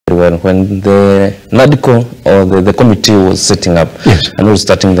when the NADCO or the committee was setting up and was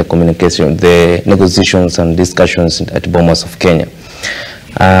starting the communication, the negotiations and discussions at Bomas of Kenya.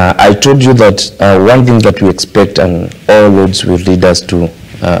 I told you that one thing that we expect, and all roads will lead us to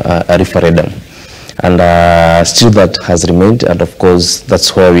a referendum. And still that has remained, and of course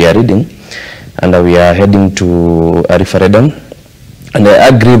that's where we are heading, and we are heading to a referendum. And I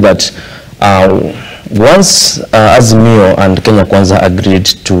agree that once Azimio and Kenya Kwanza agreed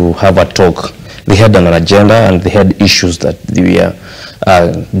to have a talk, they had an agenda and they had issues that they were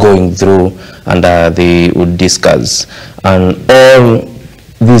going through, and they would discuss. And all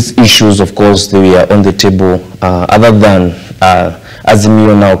these issues, of course, they were on the table, other than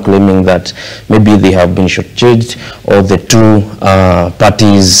Azimio now claiming that maybe they have been shortchanged, or the two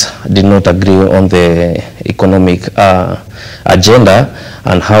parties did not agree on the economic agenda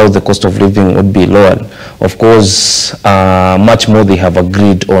and how the cost of living would be lowered. Of course, much more they have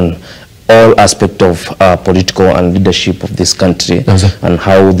agreed on all aspects of political and leadership of this country, and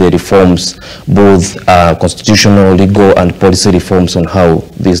how the reforms, both constitutional, legal, and policy reforms, on how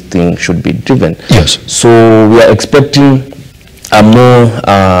this thing should be driven. So we are expecting a more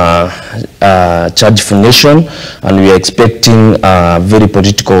chargeful nation, and we are expecting very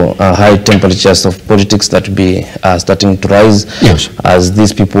political high temperatures of politics that will be starting to rise as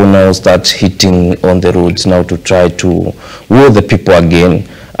these people now start hitting on the roads now to try to woo the people again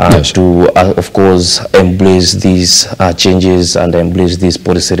to, of course, embrace these changes and embrace these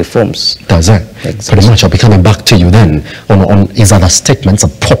policy reforms. That's it. Exactly. Pretty much I'll be coming back to you then on his other statements, a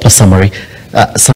proper summary.